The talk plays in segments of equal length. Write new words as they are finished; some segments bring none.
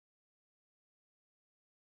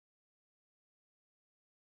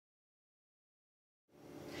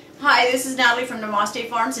Hi, this is Natalie from Namaste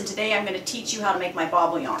Farms, and today I'm going to teach you how to make my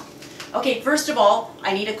bobble yarn. Okay, first of all,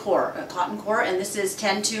 I need a cotton core, and this is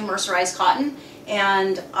 10-2 mercerized cotton,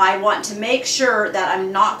 and I want to make sure that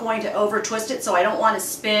I'm not going to over twist it, so I don't want to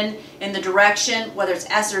spin in the direction, whether it's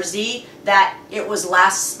S or Z, that it was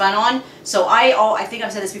last spun on. So I think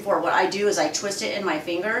I've said this before, what I do is I twist it in my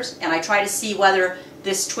fingers, and I try to see whether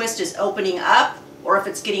this twist is opening up or if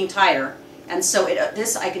it's getting tighter. And so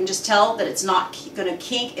this I can just tell that it's not going to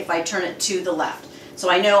kink if I turn it to the left. So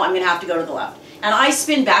I know I'm going to have to go to the left. And I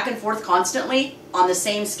spin back and forth constantly on the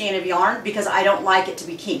same skein of yarn because I don't like it to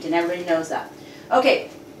be kinked, and everybody knows that. Okay,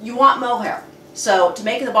 you want mohair. So to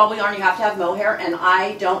make the bobble yarn you have to have mohair, and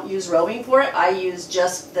I don't use roving for it. I use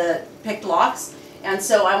just the picked locks. And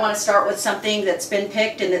so I want to start with something that's been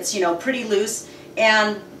picked and that's, you know, pretty loose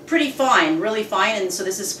and pretty fine, really fine. And so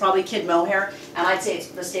this is probably kid mohair, and I'd say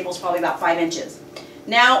the staple's probably about 5 inches.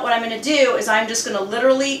 Now what I'm going to do is I'm just going to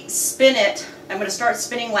literally spin it. I'm going to start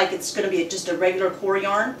spinning like it's going to be just a regular core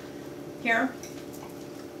yarn here.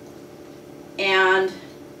 And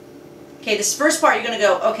okay, this first part you're going to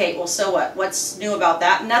go, okay, well, so what? What's new about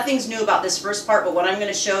that? Nothing's new about this first part, but what I'm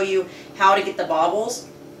going to show you how to get the bobbles.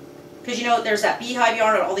 Because you know there's that beehive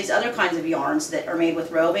yarn and all these other kinds of yarns that are made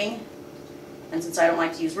with roving. And since I don't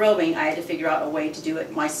like to use roving, I had to figure out a way to do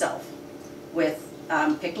it myself with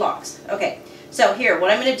picked locks. Okay, so here, what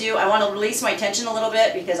I'm going to do, I want to release my tension a little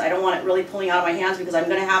bit because I don't want it really pulling out of my hands, because I'm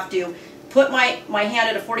going to have to put my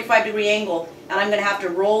hand at a 45-degree angle, and I'm going to have to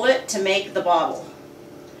roll it to make the bobble.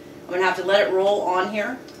 I'm going to have to let it roll on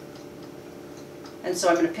here. And so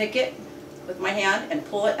I'm going to pick it with my hand and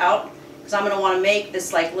pull it out, because I'm going to want to make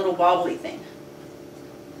this like little bobbly thing.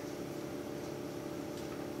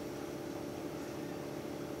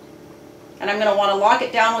 And I'm going to want to lock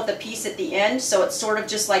it down with a piece at the end, so it's sort of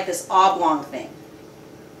just like this oblong thing.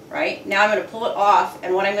 Right? Now I'm going to pull it off,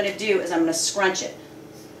 and what I'm going to do is I'm going to scrunch it.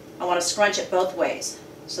 I want to scrunch it both ways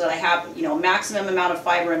so that I have, you know, maximum amount of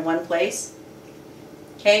fiber in one place.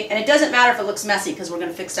 Okay? And it doesn't matter if it looks messy, because we're going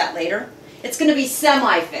to fix that later. It's going to be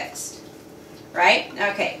semi-fixed. Right?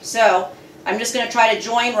 Okay, so I'm just going to try to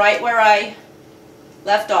join right where I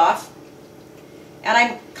left off. And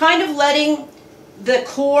I'm kind of letting the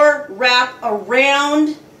core wrap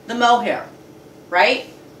around the mohair, right?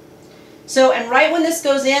 So, and right when this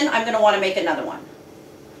goes in, I'm going to want to make another one,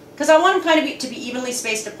 because I want them kind of to be evenly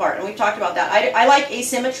spaced apart, and we've talked about that. I like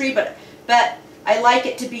asymmetry, but I like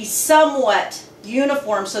it to be somewhat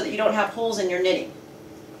uniform so that you don't have holes in your knitting.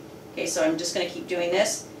 Okay, so I'm just going to keep doing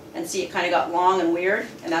this, and see it kind of got long and weird,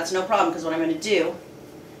 and that's no problem, because what I'm going to do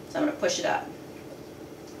is I'm going to push it up.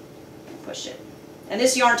 Push it. And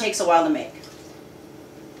this yarn takes a while to make.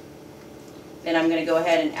 Then I'm going to go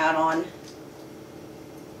ahead and add on,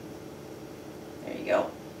 there you go.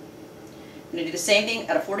 I'm going to do the same thing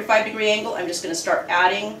at a 45-degree angle. I'm just going to start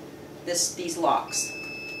adding these locks.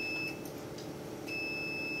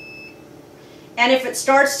 And if it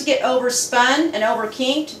starts to get overspun and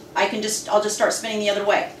overkinked, I'll just start spinning the other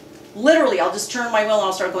way. Literally, I'll just turn my wheel and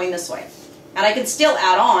I'll start going this way. And I can still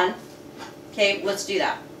add on. Okay, let's do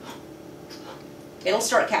that. It'll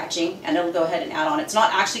start catching, and it'll go ahead and add on. It's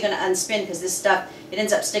not actually going to unspin, because this stuff, it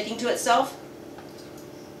ends up sticking to itself.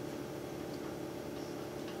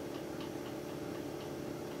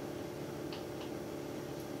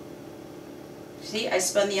 See, I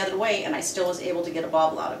spun the other way, and I still was able to get a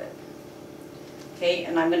bobble out of it. Okay,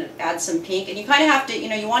 and I'm going to add some pink, and you kind of have to, you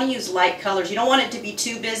know, you want to use light colors. You don't want it to be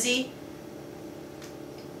too busy.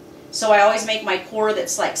 So I always make my core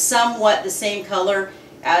that's like somewhat the same color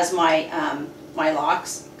as my my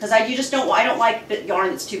locks, because I don't like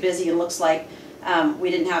yarn that's too busy and looks like we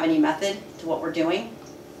didn't have any method to what we're doing.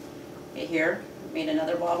 Okay, here, made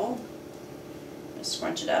another bobble. Just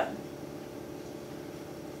scrunch it up,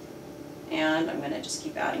 and I'm going to just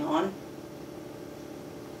keep adding on.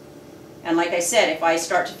 And like I said, if I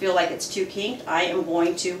start to feel like it's too kinked, I am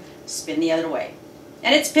going to spin the other way.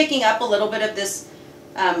 And it's picking up a little bit of this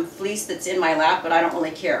fleece that's in my lap, but I don't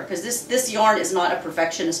really care, because this yarn is not a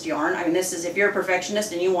perfectionist yarn. I mean, this is, if you're a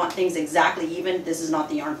perfectionist and you want things exactly even, this is not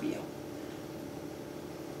the yarn for you.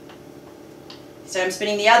 So I'm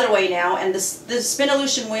spinning the other way now, and the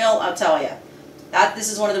Spinolution wheel, I'll tell you,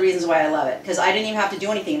 this is one of the reasons why I love it, because I didn't even have to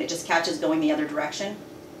do anything, and it just catches going the other direction.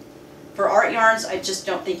 For art yarns, I just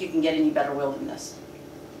don't think you can get any better wheel than this.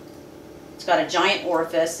 It's got a giant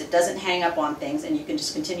orifice, it doesn't hang up on things, and you can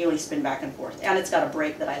just continually spin back and forth. And it's got a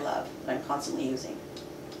brake that I love, that I'm constantly using.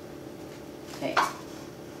 Okay.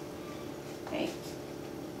 Okay.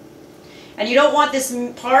 And you don't want this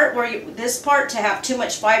part to have too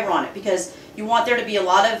much fiber on it, because you want there to be a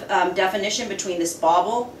lot of definition between this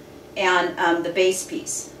bobble and the base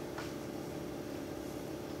piece.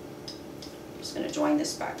 just going to join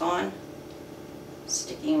this back on,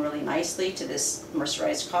 sticking really nicely to this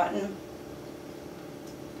mercerized cotton.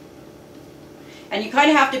 And you kind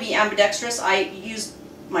of have to be ambidextrous. I use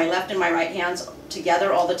my left and my right hands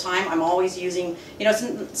together all the time. I'm always using, you know,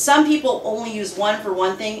 some people only use one for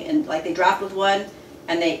one thing, and like they draft with one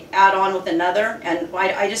and they add on with another, and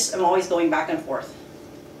I'm always going back and forth,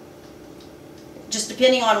 just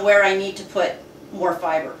depending on where I need to put more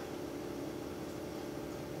fiber.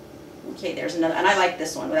 Okay, there's another, and I like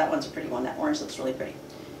this one. That one's a pretty one. That orange looks really pretty.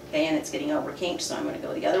 Okay, and it's getting over kinked, so I'm going to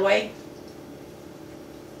go the other way.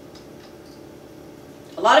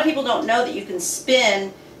 A lot of people don't know that you can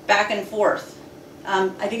spin back and forth. I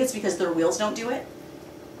think it's because their wheels don't do it.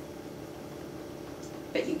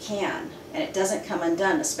 But you can, and it doesn't come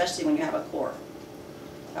undone, especially when you have a core.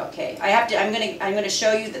 Okay, I'm going to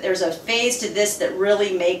show you that there's a phase to this that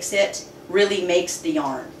really makes the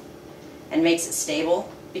yarn and makes it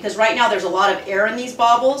stable. Because right now there's a lot of air in these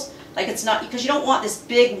bobbles. Like it's not, because you don't want this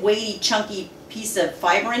big, weighty, chunky piece of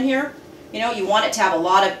fiber in here. You know, you want it to have a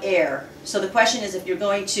lot of air. So the question is, if you're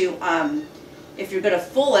going to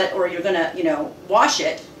full it, or you're going to, you know, wash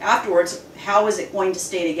it afterwards, how is it going to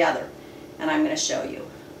stay together? And I'm going to show you.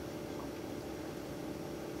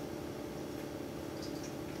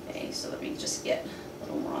 Okay, so let me just get a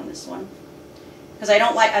little more on this one. Because I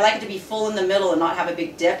like it to be full in the middle and not have a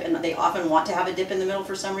big dip, and they often want to have a dip in the middle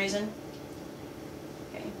for some reason.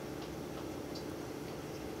 Okay.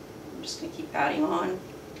 I'm just going to keep adding on.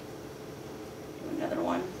 Do another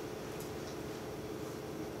one.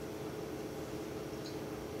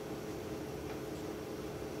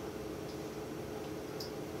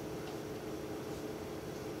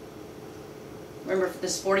 Remember,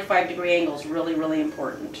 this 45-degree angle is really, really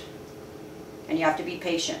important. And you have to be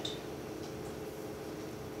patient.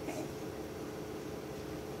 Okay.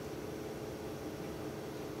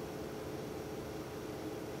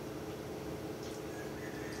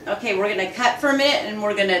 Okay, we're going to cut for a minute, and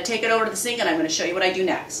we're going to take it over to the sink, and I'm going to show you what I do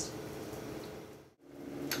next.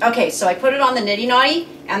 Okay, so I put it on the Nitty Knotty,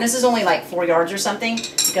 and this is only like 4 yards or something,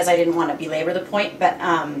 because I didn't want to belabor the point, but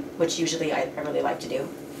which usually I really like to do.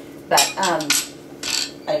 But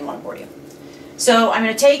I didn't want to bore you. So I'm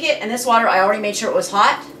going to take it, and this water, I already made sure it was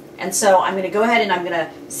hot, and so I'm going to go ahead and I'm going to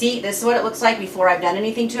see, this is what it looks like before I've done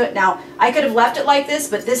anything to it. Now, I could have left it like this,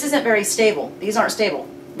 but this isn't very stable. These aren't stable,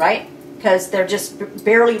 right? Because they're just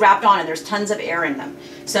barely wrapped on, and there's tons of air in them.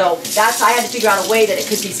 So I had to figure out a way that it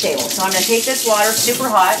could be stable. So I'm going to take this water, super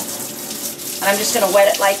hot, and I'm just going to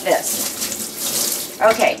wet it like this.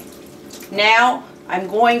 Okay, now I'm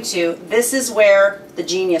going to, this is where the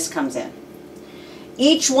genius comes in.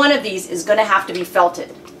 Each one of these is going to have to be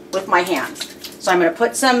felted with my hands. So I'm going to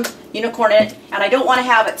put some unicorn in it, and I don't want to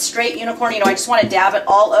have it straight unicorn, you know, I just want to dab it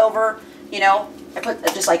all over, you know. I put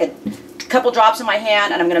just like a couple drops in my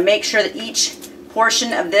hand, and I'm going to make sure that each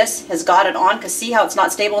portion of this has got it on, because see how it's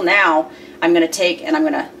not stable? Now I'm going to take and I'm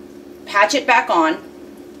going to patch it back on.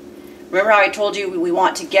 Remember how I told you we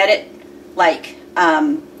want to get it like,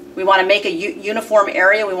 we want to make a uniform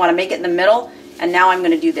area, we want to make it in the middle, and now I'm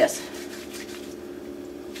going to do this.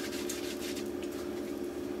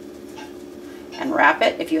 And wrap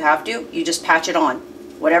it if you have to. You just patch it on.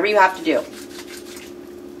 Whatever you have to do.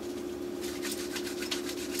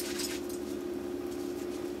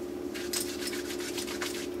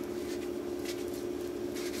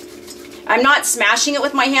 I'm not smashing it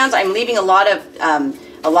with my hands. I'm leaving a lot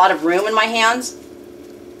of room in my hands,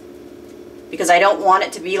 because I don't want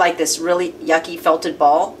it to be like this really yucky felted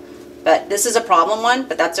ball. But this is a problem one,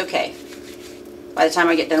 but that's okay. By the time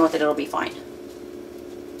I get done with it, it'll be fine.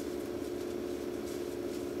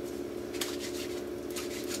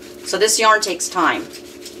 So this yarn takes time.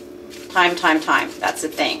 Time. That's the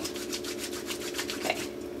thing. Okay.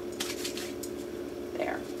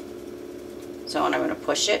 There. So, and I'm going to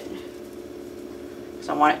push it. Because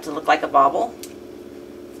I want it to look like a bobble.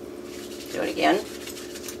 Do it again.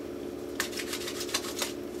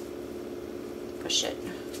 Push it.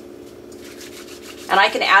 And I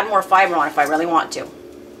can add more fiber on if I really want to.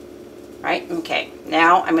 Right? Okay.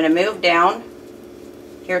 Now I'm going to move down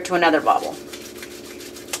here to another bobble.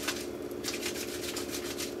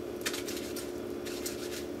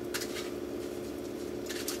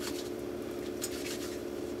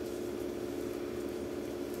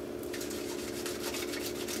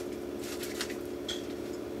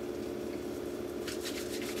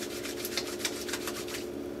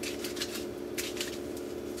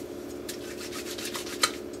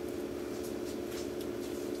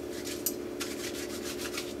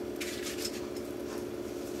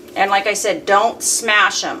 And like I said, don't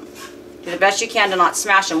smash them. Do the best you can to not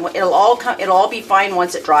smash them. It'll all be fine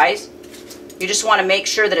once it dries. You just want to make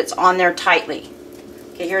sure that it's on there tightly.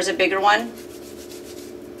 Okay, here's a bigger one.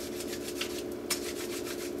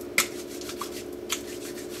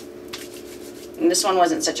 And this one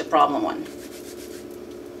wasn't such a problem one.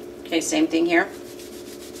 Okay, same thing here.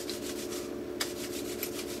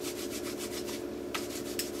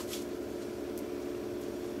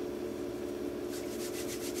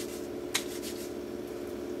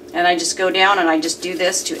 And I just go down and I just do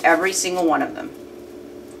this to every single one of them.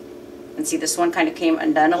 And see, this one kind of came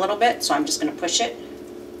undone a little bit, so I'm just going to push it,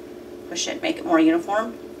 make it more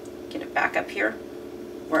uniform, get it back up here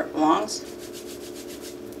where it belongs.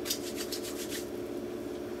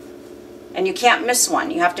 And you can't miss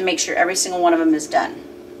one. You have to make sure every single one of them is done.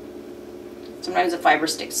 Sometimes the fiber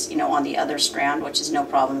sticks, you know, on the other strand, which is no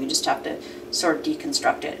problem. You just have to sort of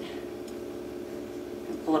deconstruct it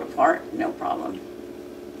and pull it apart, no problem.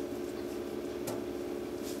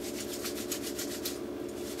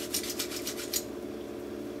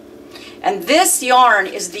 And this yarn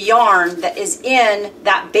is the yarn that is in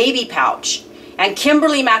that baby pouch. And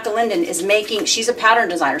Kimberly McAlinden is making, she's a pattern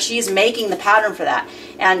designer, she is making the pattern for that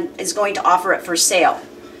and is going to offer it for sale.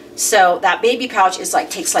 So that baby pouch is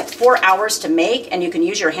like, takes like 4 hours to make, and you can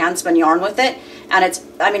use your hand spun yarn with it. And it's,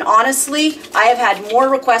 I mean, honestly, I have had more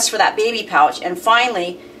requests for that baby pouch, and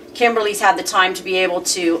finally, Kimberly's had the time to be able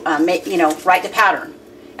to make, you know, write the pattern.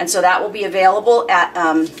 And so that will be available at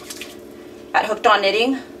Hooked on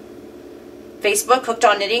Knitting, Facebook, Hooked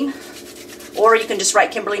on Knitting, or you can just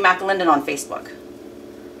write Kimberly McAlinden on Facebook.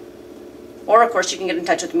 Or of course you can get in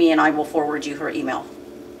touch with me and I will forward you her email.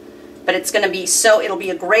 But it's going to be it'll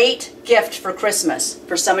be a great gift for Christmas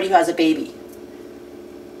for somebody who has a baby.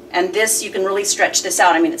 And this, you can really stretch this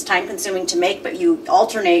out. I mean, it's time consuming to make, but you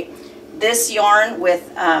alternate this yarn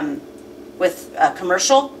with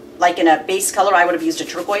commercial, like in a base color. I would have used a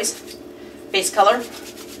turquoise base color.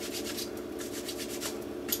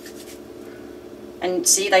 And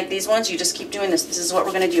see, like these ones, you just keep doing this. This is what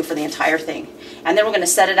we're going to do for the entire thing. And then we're going to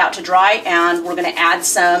set it out to dry, and we're going to add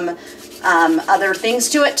some other things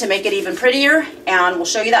to it to make it even prettier, and we'll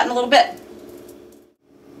show you that in a little bit.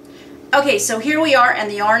 Okay, so here we are, and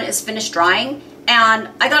the yarn is finished drying. And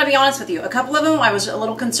I gotta be honest with you, a couple of them I was a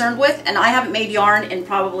little concerned with, and I haven't made yarn in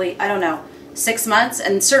probably, I don't know, 6 months,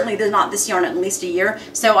 and certainly there's not this yarn in at least a year.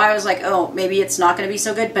 So I was like, oh, maybe it's not going to be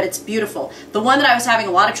so good, but it's beautiful. The one that I was having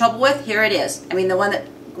a lot of trouble with, here it is. I mean, the one that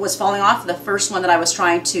was falling off, the first one that I was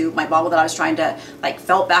trying to, my bobble that I was trying to like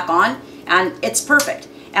felt back on, and it's perfect.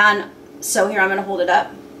 And so here, I'm going to hold it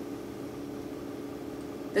up.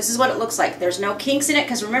 This is what it looks like. There's no kinks in it,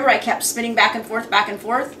 because remember I kept spinning back and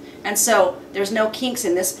forth, and so there's no kinks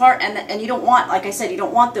in this part, and you don't want, like I said, you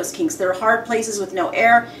don't want those kinks. They're hard places with no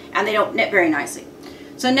air, and they don't knit very nicely.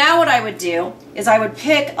 So now what I would do is I would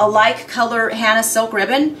pick a like color Hannah silk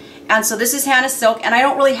ribbon, and so this is Hannah silk, and I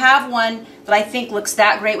don't really have one that I think looks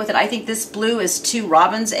that great with it. I think this blue is too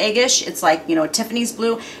robin's eggish. It's like, you know, Tiffany's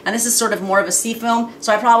blue, and this is sort of more of a sea foam,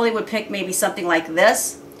 so I probably would pick maybe something like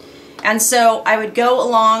this. And so I would go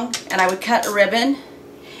along and I would cut a ribbon.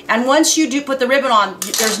 And once you do put the ribbon on,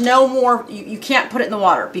 there's no more, you can't put it in the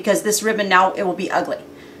water, because this ribbon now, it will be ugly.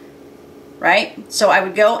 Right? So I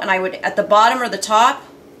would go and I would, at the bottom or the top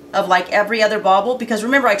of like every other bobble, because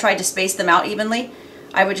remember I tried to space them out evenly,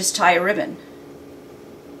 I would just tie a ribbon.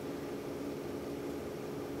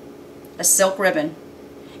 A silk ribbon.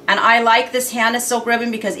 And I like this Hannah silk ribbon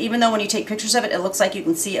because even though when you take pictures of it, it looks like you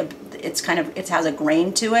can see it has a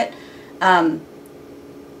grain to it.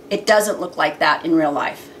 It doesn't look like that in real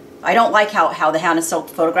life. I don't like how the Hannah silk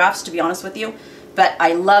photographs, to be honest with you, but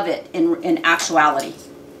I love it in actuality.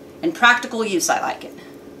 In practical use, I like it.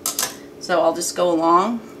 So I'll just go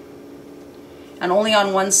along, and only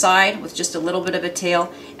on one side with just a little bit of a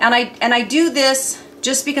tail. And I do this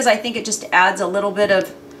just because I think it just adds a little bit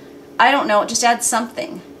of, I don't know, it just adds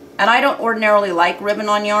something. And I don't ordinarily like ribbon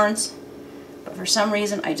on yarns, but for some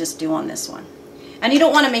reason I just do on this one. And you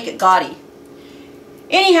don't want to make it gaudy.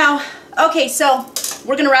 Anyhow, okay, so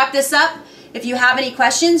we're going to wrap this up. If you have any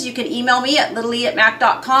questions, you can email me at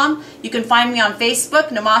littlele@mac.com. You can find me on Facebook,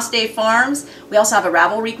 Namaste Farms. We also have a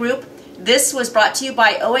Ravelry group. This was brought to you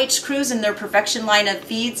by OH Cruise and their Perfection line of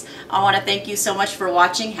feeds. I want to thank you so much for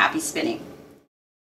watching. Happy spinning.